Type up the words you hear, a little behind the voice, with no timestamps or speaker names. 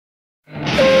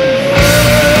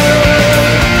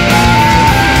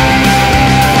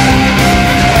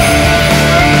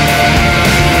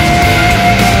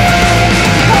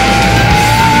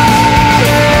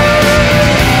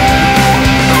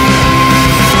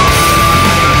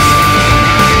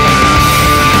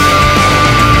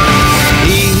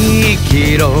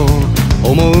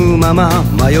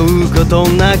迷うこと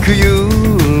なく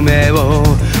夢を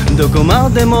どこま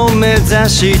でも目指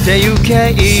してゆ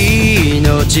け。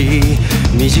命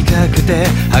短くて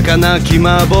儚き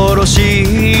幻、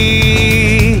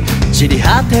散り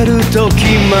果てる時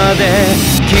まで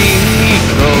きっ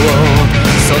と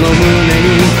その胸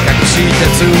に隠し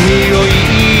た罪を言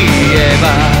え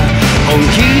ば本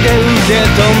気で受け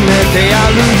止めてや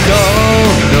る。心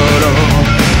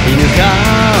射抜か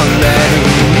れる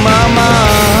まま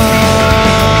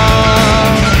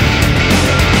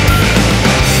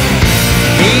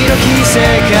広き世界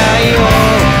を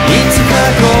いつか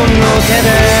この手で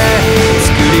作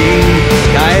り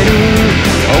変える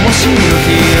面白き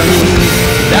ように。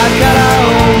だからお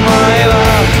前は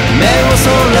目をそ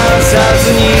らさず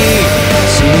に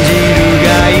信じるが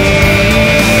いい。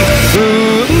運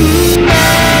命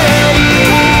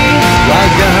我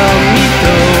が身と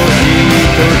一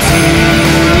つに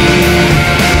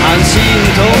安心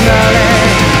となれ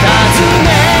尋ね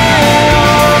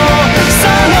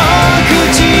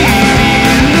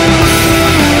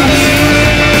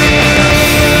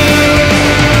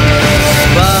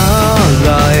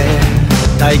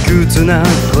退屈な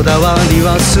こだわり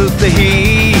は捨て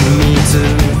秘密。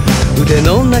腕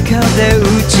の中で打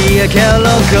ち明けろ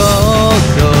心、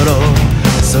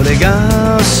それが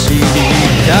知り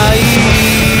たい。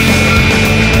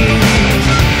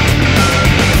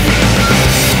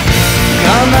叶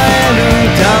える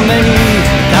ために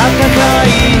戦い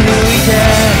抜いて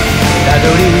たど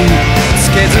り着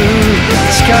けず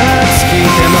力尽き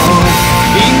ても